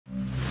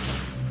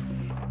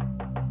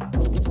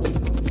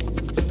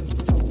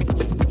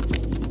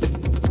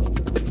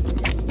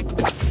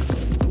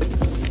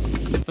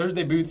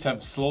Thursday boots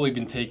have slowly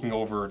been taking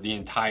over the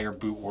entire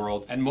boot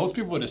world, and most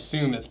people would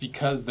assume it's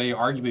because they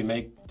arguably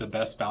make the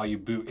best value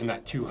boot in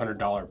that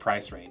 $200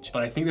 price range.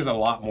 But I think there's a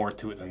lot more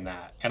to it than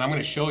that. And I'm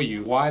gonna show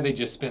you why they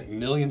just spent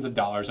millions of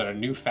dollars on a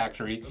new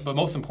factory. But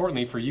most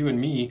importantly for you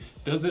and me,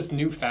 does this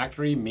new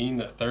factory mean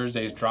that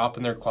Thursday's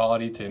dropping their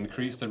quality to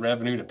increase the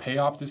revenue to pay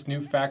off this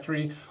new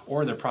factory,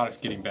 or are their products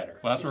getting better?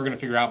 Well, that's what we're gonna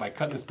figure out by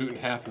cutting this boot in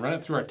half and run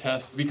it through our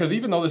test. Because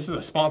even though this is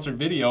a sponsored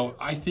video,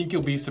 I think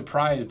you'll be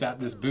surprised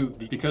at this boot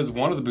because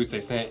one of the boots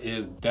they sent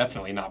is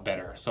definitely not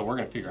better. So we're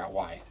gonna figure out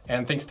why.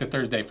 And thanks to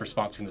Thursday for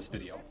sponsoring this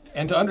video.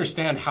 And to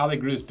understand how they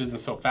grew this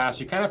business so fast,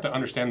 you kind of have to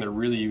understand their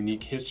really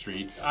unique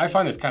history. I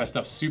find this kind of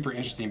stuff super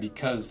interesting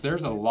because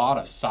there's a lot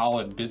of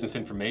solid business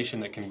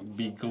information that can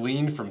be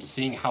gleaned from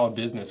seeing how a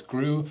business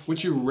grew,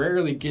 which you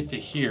rarely get to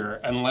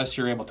hear unless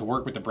you're able to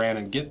work with the brand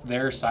and get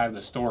their side of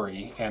the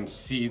story and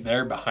see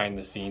their behind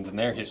the scenes and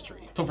their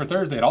history. So for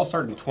Thursday, it all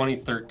started in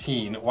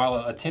 2013.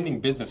 While attending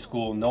business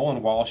school,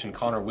 Nolan Walsh and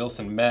Connor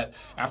Wilson met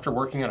after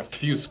working on a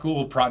few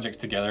school projects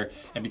together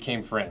and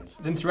became friends.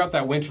 Then throughout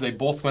that winter, they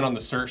both went on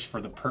the search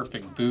for the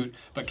perfect boot,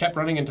 but kept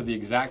running into the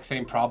exact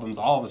same problems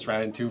all of us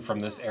ran into from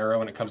this era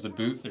when it comes to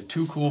boot. They're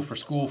too cool for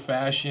school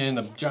fashion,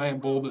 the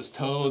giant bulbous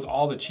toes,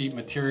 all the cheap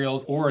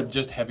materials, or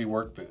just heavy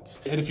work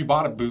boots. And if you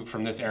bought a boot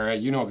from this era,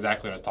 you know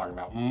exactly what I was talking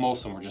about. Most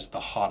of them were just the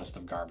hottest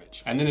of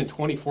garbage. And then in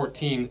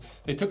 2014,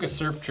 they took a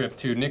surf trip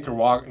to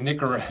Nicaragua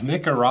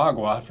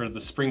for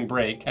the spring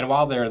break. And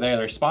while they were there,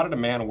 they spotted a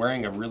man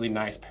wearing a really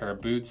nice pair of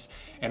boots.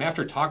 And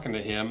after talking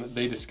to him,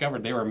 they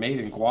discovered they were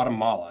made in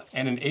Guatemala.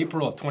 And in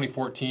April of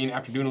 2014,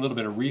 after doing a little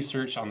bit of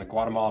research on the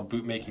Guatemala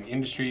boot making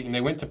industry, and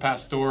they went to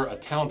Pastor, a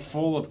town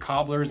full of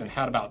cobblers, and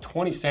had about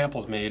 20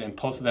 samples made and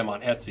posted them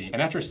on Etsy.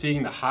 And after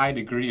seeing the high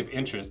degree of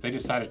interest, they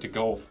decided to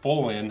go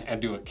full in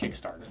and do a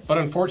Kickstarter. But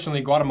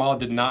unfortunately, Guatemala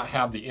did not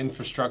have the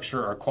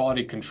infrastructure or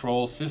quality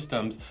control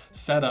systems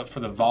set up for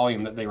the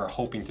volume that they were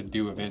hoping to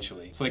do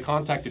eventually. So they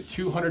contacted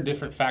 200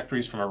 different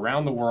factories from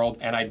around the world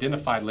and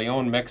identified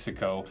León,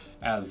 Mexico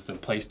as the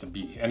place to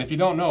be. And if you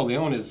don't know,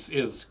 León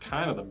is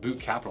kind of the boot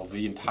capital of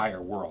the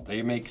entire world.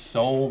 They make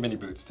so many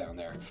boots down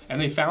there. And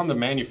they found the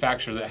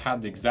manufacturer that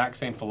had the exact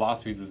same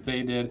philosophies as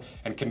they did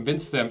and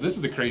convinced them, this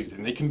is the crazy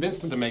thing, they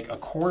convinced them to make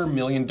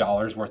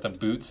 $250,000 worth of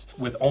boots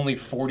with only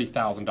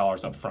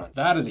 $40,000 up front.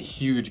 That is a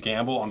huge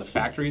gamble on the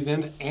factory's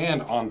end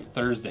and on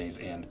Thursday's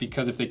end,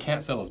 because if they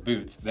can't sell those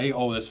boots, they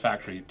owe this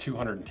factory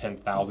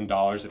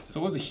 $210,000.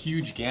 So it was a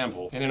huge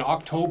gamble. And in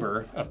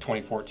October of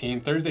 2014,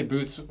 Thursday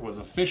Boots was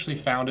officially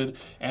founded.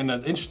 And the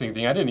interesting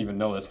thing, I didn't even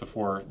know this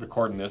before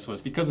recording this,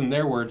 was because in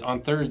their words,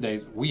 on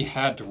Thursdays, we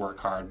had to work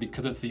hard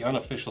because it's the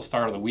unofficial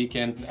start of the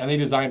weekend, and they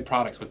designed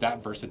products with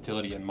that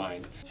versatility in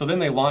mind. So then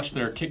they launched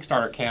their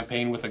Kickstarter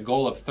campaign with a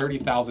goal of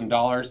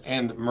 $30,000,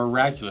 and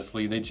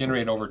miraculously, they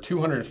generated over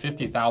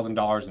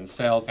 $250,000 in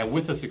sales. And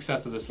with the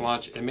success of this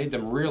launch, it made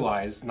them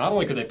realize not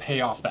only could they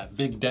pay off that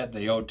big debt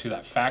they owed to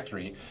that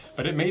factory,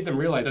 but it made them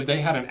realize that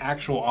they had an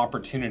actual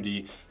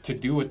opportunity to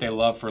do what they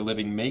love for a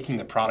living, making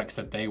the products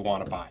that they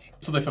want to buy.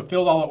 So they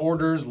fulfilled all the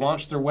orders,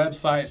 launched their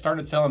website,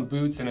 started selling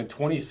boots, and in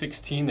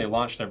 2016, they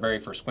launched their very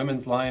first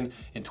women's line.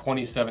 In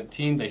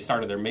 2017, they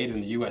started their Made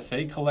in the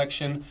USA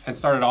collection and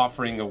started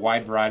offering a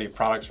wide variety of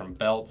products from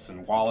belts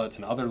and wallets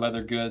and other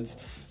leather goods.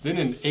 Then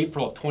in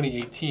April of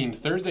 2018,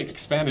 Thursday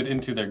expanded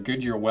into their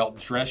Goodyear Welt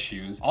dress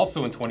shoes.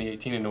 Also in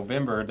 2018, in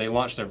November, they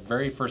launched their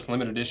very first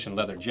limited edition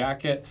leather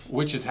jacket,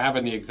 which is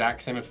having the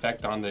exact same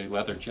effect on the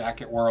leather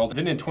jacket world.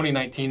 Then in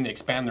 2019, they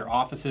expand their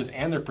offices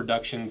and their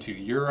production to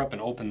Europe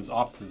and opens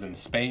offices in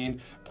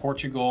Spain,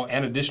 Portugal,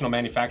 and additional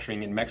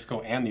manufacturing in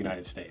Mexico and the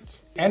United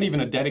States. And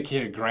even a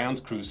dedicated grounds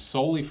crew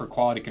solely for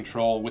quality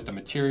control with the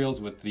materials,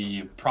 with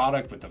the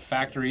product, with the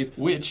factories,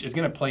 which is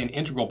going to play an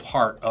integral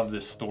part of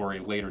this story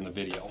later in the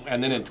video.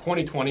 And then in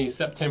 2020,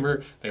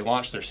 September, they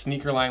launched their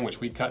sneaker line, which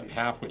we cut in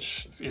half,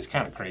 which is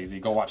kind of crazy.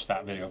 Go watch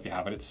that video if you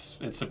haven't. It's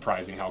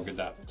surprising how good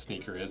that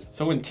sneaker is.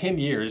 So in 10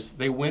 years,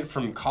 they went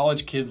from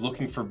college kids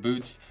looking for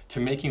boots to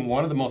making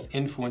one of the most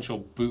influential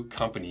boot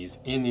companies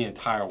in the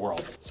entire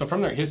world. So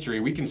from their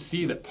history, we can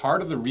see that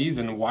part of the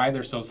reason why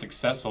they're so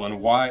successful and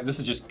why this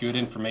is just good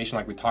information,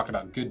 like we talked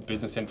about, good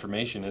business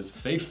information, is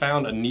they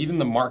found a need in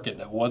the market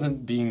that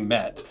wasn't being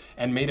met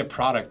and made a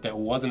product that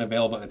wasn't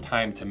available at the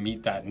time to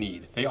meet that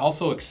need. They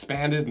also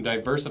expanded and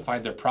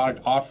diversified their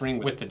product offering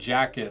with the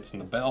jackets and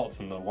the belts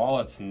and the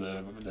wallets and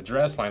the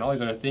dress line, all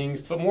these other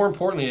things. But more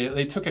importantly,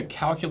 they took a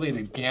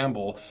calculated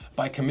gamble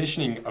by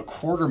commissioning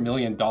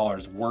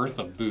 $250,000 worth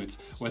of boots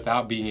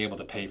without being able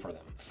to pay for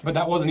them. But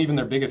that wasn't even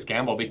their biggest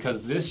gamble,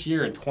 because this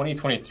year in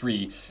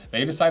 2023,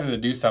 they decided to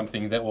do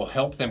something that will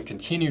help them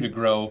continue to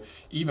grow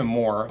even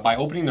more by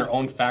opening their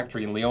own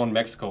factory in León,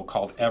 Mexico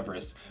called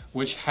Everest,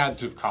 which had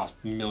to have cost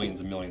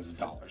millions and millions of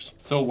dollars.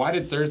 So why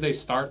did Thursday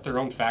start their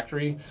own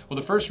factory? Well,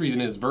 the first reason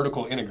reason is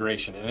vertical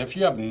integration. And if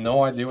you have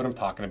no idea what I'm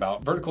talking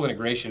about, vertical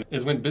integration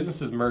is when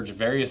businesses merge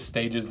various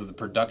stages of the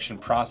production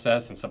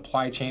process and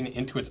supply chain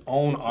into its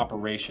own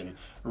operation.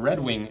 Red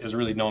Wing is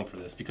really known for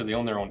this because they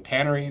own their own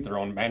tannery, their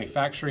own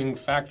manufacturing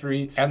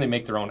factory, and they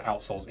make their own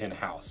outsoles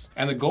in-house.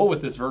 And the goal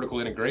with this vertical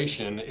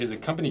integration is a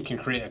company can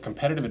create a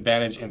competitive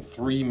advantage in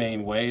three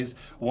main ways.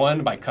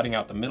 One, by cutting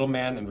out the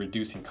middleman and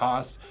reducing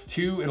costs.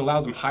 Two, it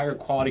allows them higher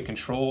quality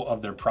control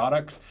of their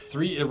products.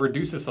 Three, it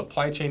reduces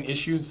supply chain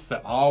issues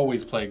that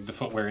always plague the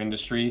footwear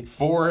industry.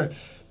 Four,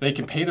 they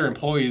can pay their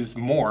employees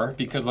more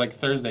because, like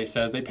Thursday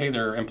says, they pay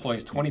their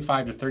employees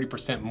 25 to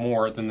 30%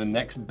 more than the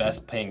next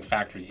best paying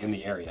factory in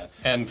the area.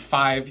 And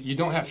five, you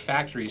don't have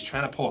factories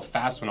trying to pull a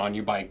fast one on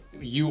you by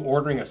you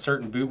ordering a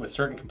certain boot with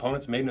certain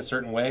components made in a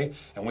certain way,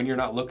 and when you're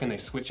not looking, they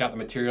switch out the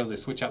materials, they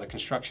switch out the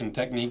construction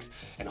techniques,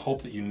 and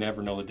hope that you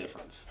never know the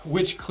difference.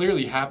 Which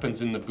clearly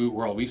happens in the boot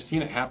world. We've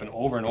seen it happen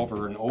over and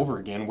over and over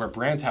again, where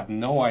brands have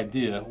no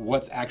idea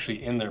what's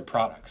actually in their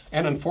products.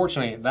 And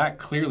unfortunately, that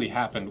clearly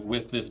happened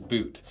with this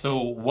boot.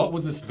 So what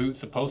was this boot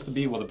supposed to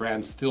be? Well, the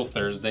brand's still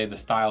Thursday. The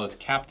style is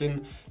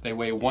Captain. They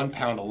weigh 1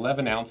 pound,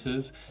 11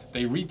 ounces.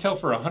 They retail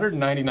for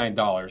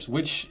 $199,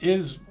 which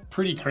is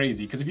pretty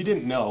crazy because if you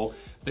didn't know,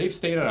 they've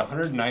stayed at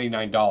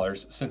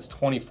 $199 since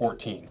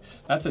 2014.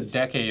 That's a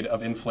decade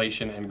of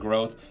inflation and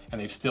growth,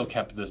 and they've still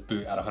kept this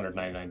boot at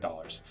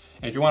 $199.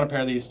 And if you want a pair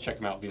of these, check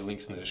them out via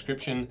links in the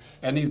description.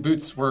 And these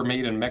boots were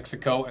made in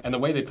Mexico, and the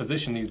way they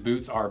position these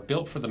boots are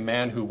built for the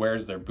man who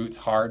wears their boots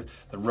hard.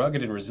 The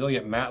rugged and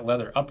resilient matte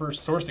leather upper,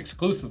 sourced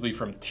exclusively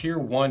from Tier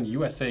 1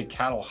 USA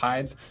cattle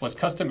hides, was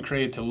custom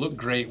created to look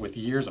great with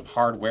years of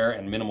hard wear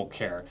and minimal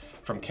care.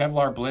 From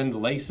Kevlar blend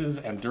laces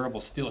and durable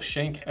steel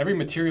shank, every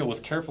material was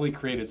carefully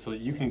created so that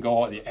you can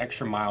go the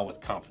extra mile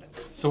with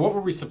confidence. So what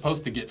were we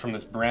supposed to get from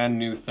this brand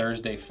new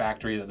Thursday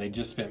factory that they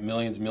just spent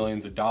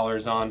millions of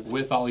dollars on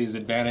with all these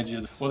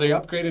advantages? Well, they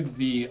upgraded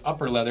the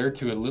upper leather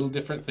to a little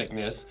different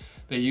thickness.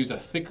 They use a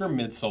thicker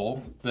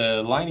midsole.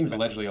 The lining's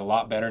allegedly a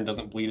lot better and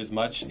doesn't bleed as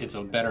much. It's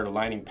a better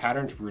lining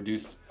pattern to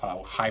reduce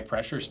high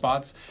pressure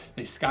spots.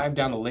 They skived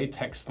down the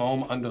latex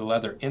foam under the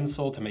leather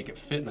insole to make it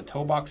fit in the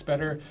toe box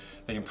better.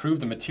 They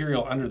improved the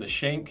material under the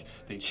shank.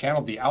 They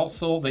channeled the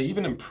outsole. They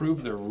even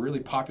improved their really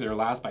popular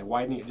last by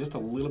widening it just a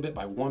little bit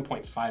by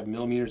 1.5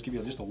 millimeters, give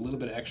you just a little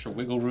bit of extra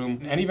wiggle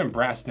room, and even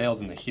brass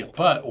nails in the heel.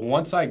 But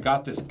once I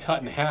got this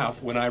cut in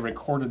half when I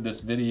recorded this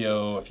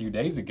video a few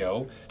days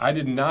ago, I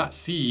did not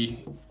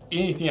see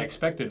anything I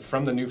expected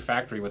from the new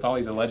factory with all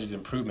these alleged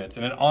improvements,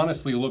 and it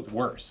honestly looked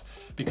worse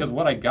because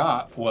what I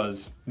got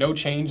was no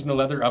change in the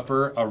leather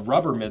upper, a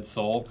rubber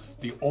midsole,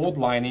 the old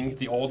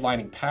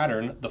lining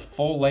pattern, the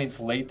full length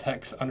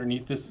latex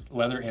underneath this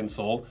leather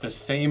insole, the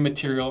same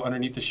material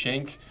underneath the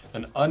shank,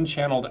 an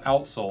unchanneled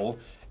outsole,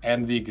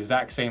 and the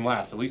exact same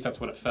last. At least that's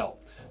what it felt.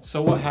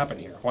 So what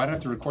happened here? Why did I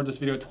have to record this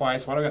video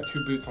twice? Why do I got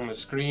two boots on the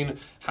screen?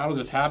 How does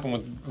this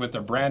happen with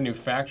their brand new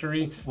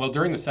factory? Well,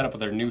 during the setup of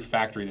their new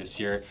factory this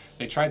year,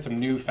 they tried some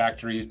new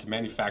factories to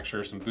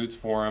manufacture some boots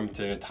for them,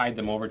 to tide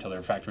them over till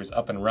their factory's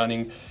up and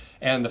running.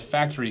 And the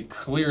factory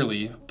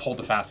clearly pulled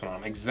the fast one on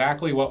them.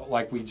 Exactly what,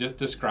 like we just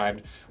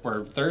described,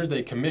 where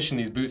Thursday commissioned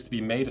these boots to be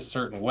made a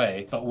certain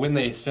way, but when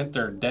they sent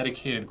their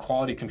dedicated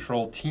quality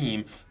control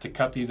team to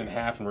cut these in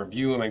half and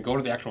review them and go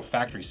to the actual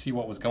factory, see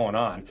what was going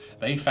on,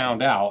 they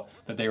found out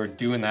that they were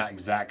doing that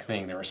exact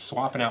thing. They were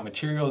swapping out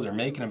materials, they're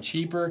making them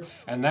cheaper,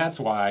 and that's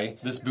why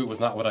this boot was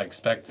not what I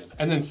expected.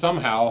 And then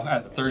somehow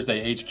at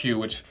Thursday HQ,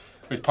 which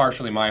was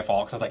partially my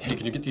fault, because I was like, hey,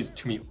 can you get these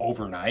to me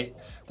overnight?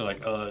 They're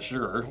like,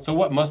 sure. So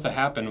what must have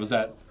happened was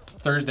that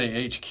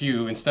Thursday HQ,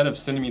 instead of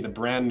sending me the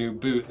brand new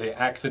boot, they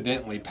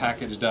accidentally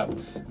packaged up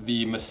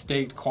the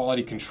mistaked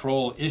quality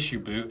control issue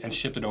boot and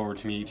shipped it over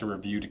to me to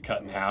review, to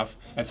cut in half.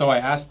 And so I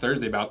asked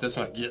Thursday about this,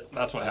 and I'm like, yeah,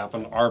 that's what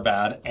happened, our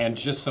bad. And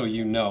just so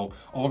you know,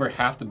 over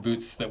half the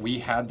boots that we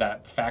had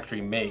that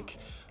factory make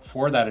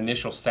for that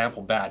initial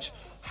sample batch,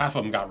 half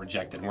of them got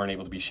rejected and weren't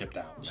able to be shipped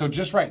out. So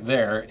just right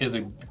there is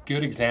a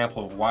good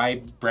example of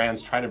why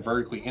brands try to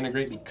vertically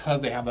integrate,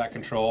 because they have that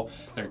control.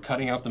 They're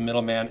cutting out the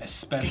middleman,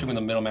 especially when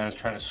the middleman is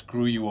trying to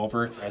screw you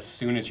over as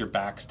soon as your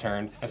back's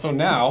turned. And so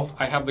now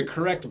I have the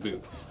correct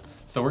boot.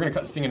 So we're gonna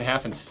cut this thing in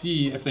half and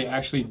see if they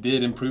actually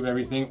did improve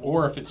everything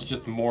or if it's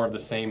just more of the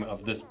same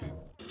of this boot.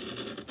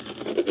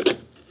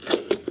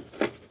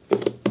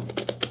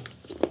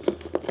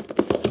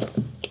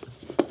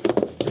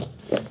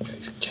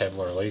 These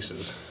Kevlar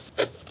laces.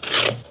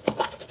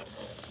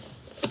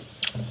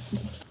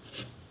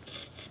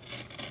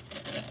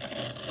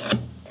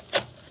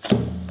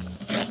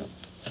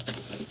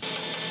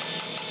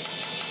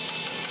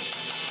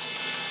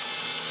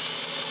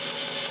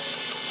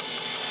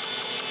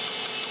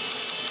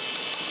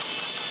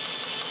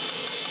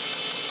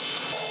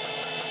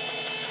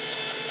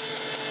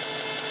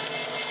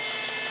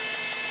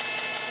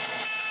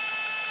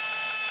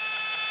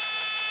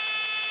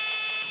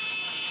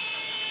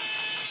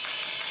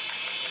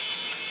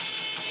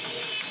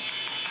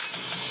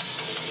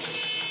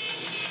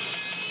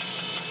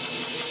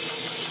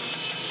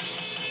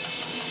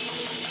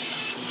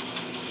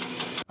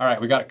 All right,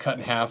 we got it cut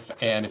in half,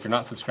 and if you're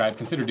not subscribed,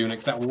 consider doing it,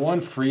 because that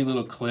one free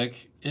little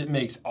click, it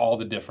makes all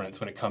the difference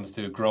when it comes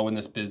to growing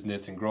this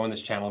business and growing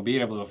this channel, and being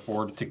able to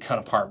afford to cut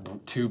apart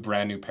 2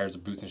 brand new pairs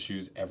of boots and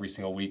shoes every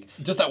single week.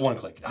 Just that one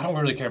click. I don't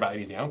really care about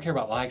anything. I don't care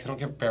about likes. I don't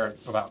care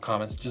about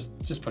comments.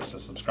 Just push the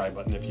subscribe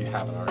button if you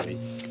haven't already.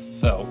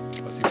 So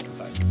let's see what's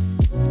inside.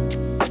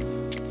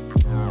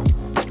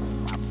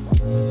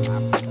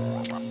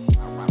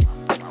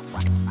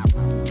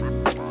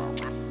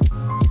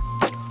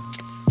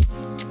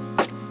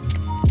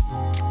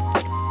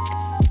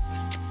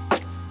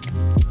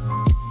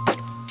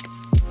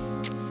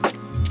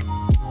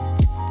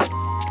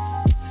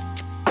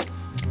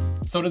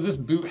 So does this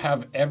boot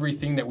have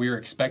everything that we were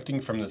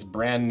expecting from this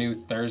brand new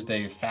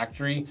Thursday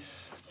factory?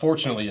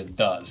 Fortunately, it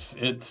does.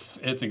 It's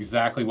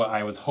exactly what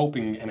I was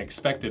hoping and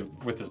expected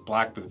with this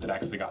black boot that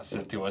actually got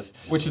sent to us,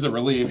 which is a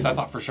relief, because I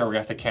thought for sure we're gonna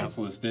have to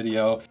cancel this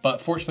video.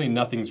 But fortunately,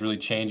 nothing's really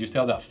changed. You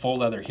still have that full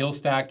leather heel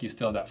stack. You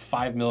still have that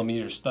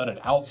 5mm studded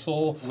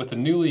outsole with the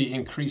newly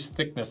increased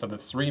thickness of the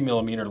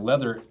 3mm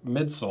leather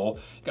midsole.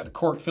 You got the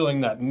cork filling,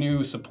 that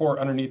new support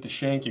underneath the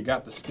shank. You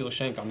got the steel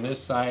shank on this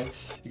side.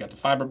 You got the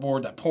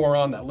fiberboard, that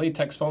pour-on, that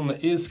latex foam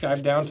that is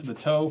skived down to the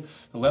toe,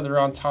 the leather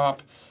on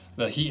top,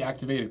 the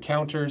heat-activated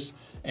counters,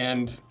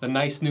 and the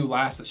nice new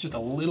last that's just a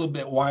little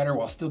bit wider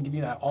while still giving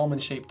you that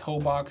almond-shaped toe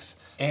box,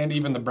 and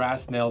even the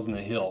brass nails in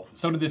the heel.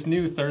 So did this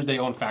new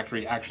Thursday-owned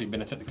factory actually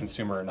benefit the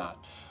consumer or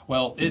not?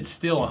 Well, it's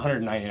still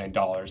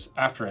 $199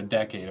 after a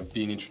decade of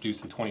being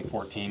introduced in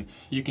 2014.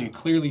 You can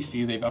clearly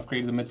see they've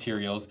upgraded the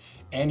materials,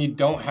 and you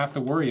don't have to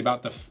worry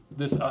about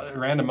this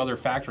random other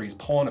factories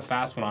pulling a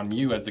fast one on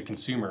you as the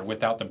consumer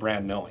without the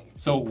brand knowing.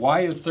 So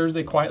why is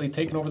Thursday quietly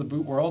taking over the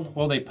boot world?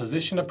 Well, they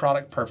position a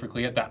product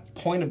perfectly at that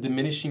point of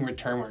diminishing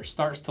return where it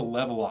starts to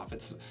level off.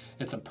 It's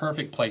a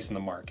perfect place in the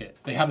market.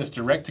 They have this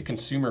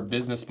direct-to-consumer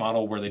business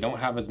model where they don't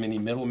have as many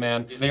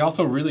middlemen. They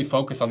also really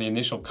focus on the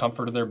initial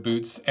comfort of their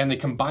boots, and they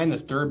combine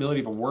this durability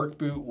of a work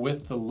boot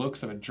with the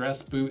looks of a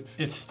dress boot.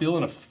 It's still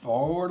an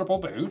affordable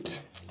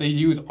boot. They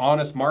use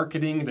honest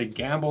marketing, they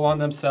gamble on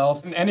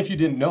themselves. And if you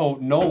didn't know,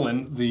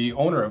 Nolan, the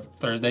owner of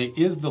Thursday,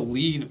 is the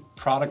lead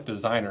product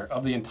designer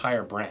of the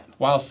entire brand.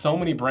 While so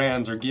many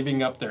brands are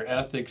giving up their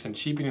ethics and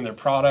cheapening their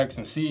products,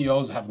 and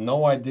CEOs have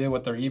no idea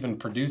what they're even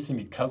producing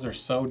because they're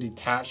so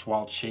detached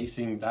while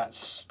chasing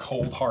that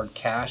cold hard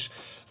cash,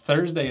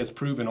 Thursday has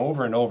proven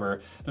over and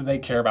over that they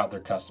care about their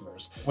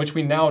customers, which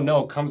we now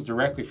know comes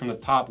directly from the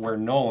top, where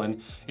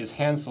Nolan is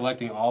hand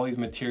selecting all these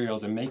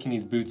materials and making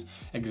these boots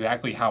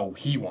exactly how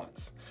he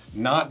wants,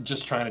 not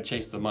just trying to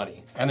chase the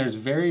money. And there's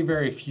very,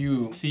 very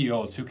few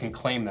CEOs who can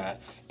claim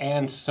that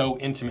and so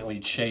intimately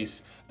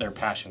chase their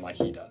passion like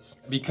he does.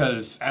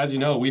 Because as you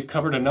know, we've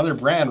covered another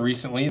brand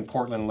recently,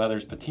 Portland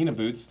Leather's patina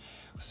boots.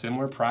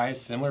 Similar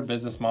price, similar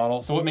business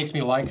model. So what makes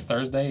me like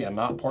Thursday and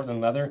not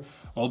Portland Leather?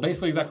 Well,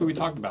 basically exactly what we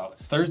talked about.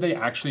 Thursday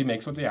actually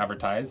makes what they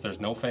advertise. There's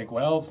no fake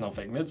welds, no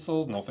fake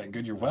midsoles, no fake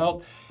Goodyear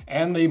welt,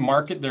 and they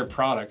market their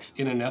products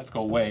in an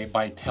ethical way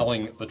by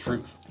telling the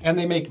truth. And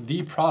they make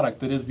the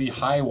product that is the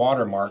high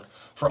watermark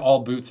for all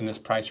boots in this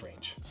price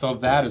range. So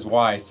that is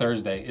why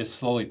Thursday is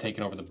slowly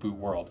taking over the boot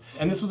world.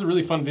 And this was a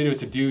really fun video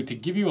to do, to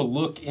give you a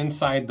look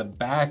inside the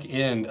back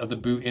end of the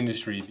boot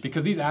industry,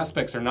 because these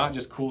aspects are not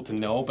just cool to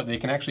know, but they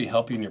can actually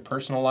help you in your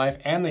personal life,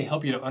 and they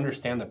help you to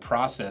understand the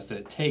process that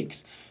it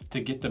takes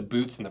to get the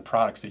boots and the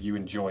products that you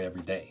enjoy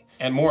every day.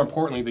 And more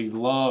importantly, the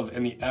love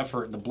and the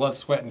effort, the blood,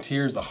 sweat, and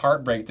tears, the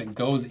heartbreak that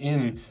goes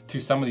into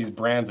some of these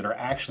brands that are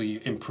actually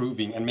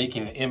improving and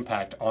making an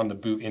impact on the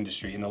boot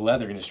industry and the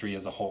leather industry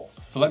as a whole.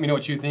 So let me know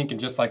what you think, and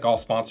just like all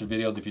sponsored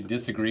videos, if you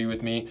disagree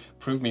with me,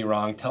 prove me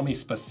wrong, tell me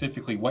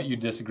specifically what you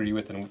disagree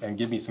with, and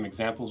give me some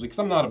examples, because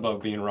I'm not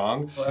above being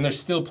wrong. And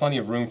there's still plenty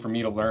of room for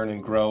me to learn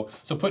and grow.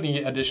 So put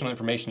any additional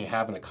information you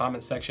have in the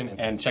comment section,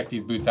 and check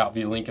these boots out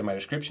via link in my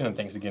description. And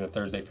thanks again to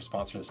Thursday for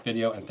sponsoring this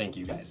video, and thank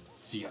you guys.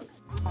 See ya.